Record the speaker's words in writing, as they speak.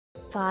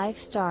5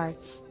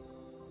 stars.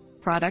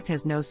 Product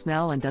has no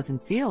smell and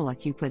doesn't feel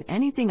like you put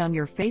anything on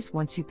your face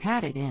once you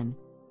pat it in.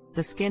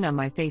 The skin on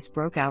my face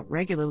broke out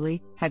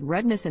regularly, had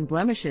redness and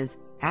blemishes,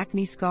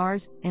 acne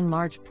scars,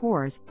 enlarged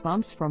pores,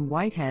 bumps from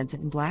whiteheads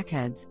and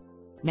blackheads.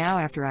 Now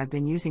after I've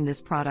been using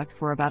this product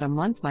for about a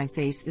month, my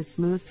face is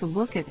smooth to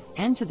look at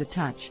and to the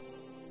touch.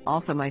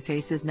 Also, my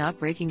face is not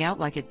breaking out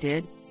like it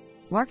did.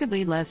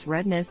 Markedly less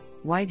redness,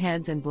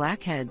 whiteheads and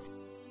blackheads.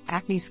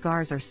 Acne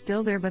scars are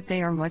still there, but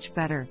they are much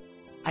better.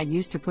 I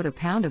used to put a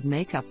pound of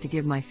makeup to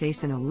give my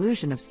face an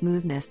illusion of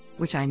smoothness,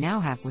 which I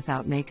now have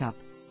without makeup.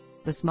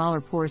 The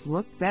smaller pores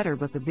looked better,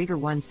 but the bigger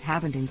ones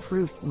haven't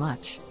improved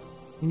much.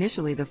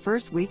 Initially, the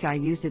first week I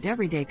used it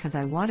every day because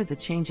I wanted the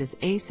changes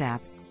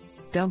ASAP.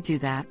 Don't do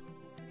that.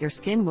 Your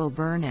skin will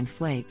burn and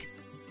flake.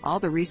 All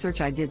the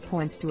research I did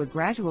points to a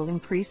gradual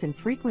increase in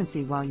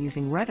frequency while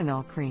using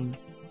retinol cream.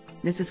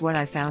 This is what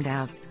I found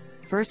out.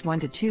 First 1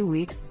 to 2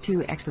 weeks,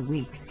 2x a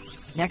week.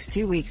 Next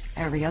 2 weeks,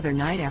 every other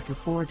night. After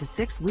 4 to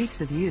 6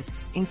 weeks of use,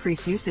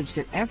 increase usage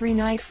to every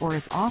night or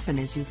as often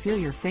as you feel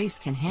your face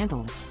can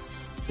handle it.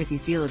 If you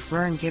feel it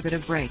burn, give it a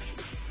break.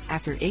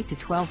 After 8 to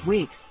 12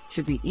 weeks,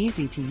 should be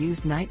easy to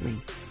use nightly.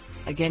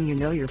 Again, you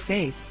know your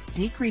face,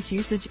 decrease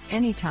usage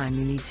anytime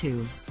you need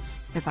to.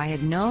 If I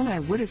had known, I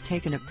would have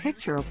taken a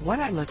picture of what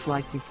I looked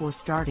like before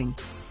starting.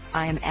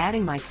 I am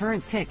adding my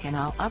current pic and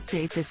I'll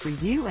update this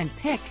review and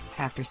pic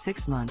after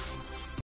 6 months.